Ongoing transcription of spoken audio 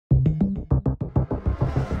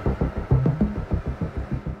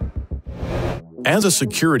As a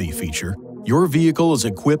security feature, your vehicle is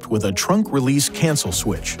equipped with a trunk release cancel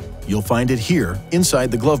switch. You'll find it here inside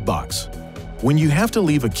the glove box. When you have to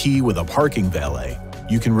leave a key with a parking valet,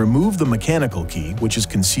 you can remove the mechanical key, which is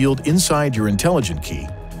concealed inside your intelligent key,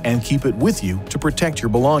 and keep it with you to protect your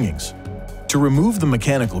belongings. To remove the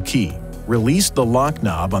mechanical key, release the lock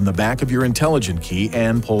knob on the back of your intelligent key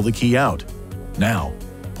and pull the key out. Now,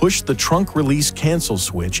 push the trunk release cancel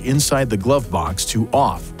switch inside the glove box to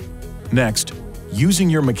off. Next, using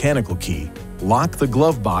your mechanical key, lock the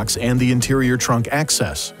glove box and the interior trunk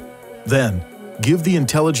access. Then, give the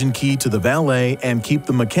intelligent key to the valet and keep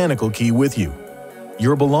the mechanical key with you.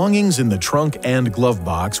 Your belongings in the trunk and glove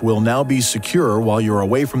box will now be secure while you're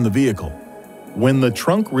away from the vehicle. When the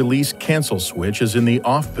trunk release cancel switch is in the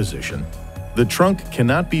off position, the trunk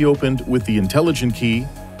cannot be opened with the intelligent key,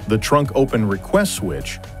 the trunk open request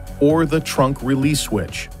switch, or the trunk release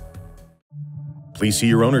switch. Please see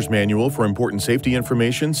your owner's manual for important safety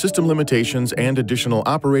information, system limitations, and additional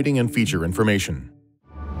operating and feature information.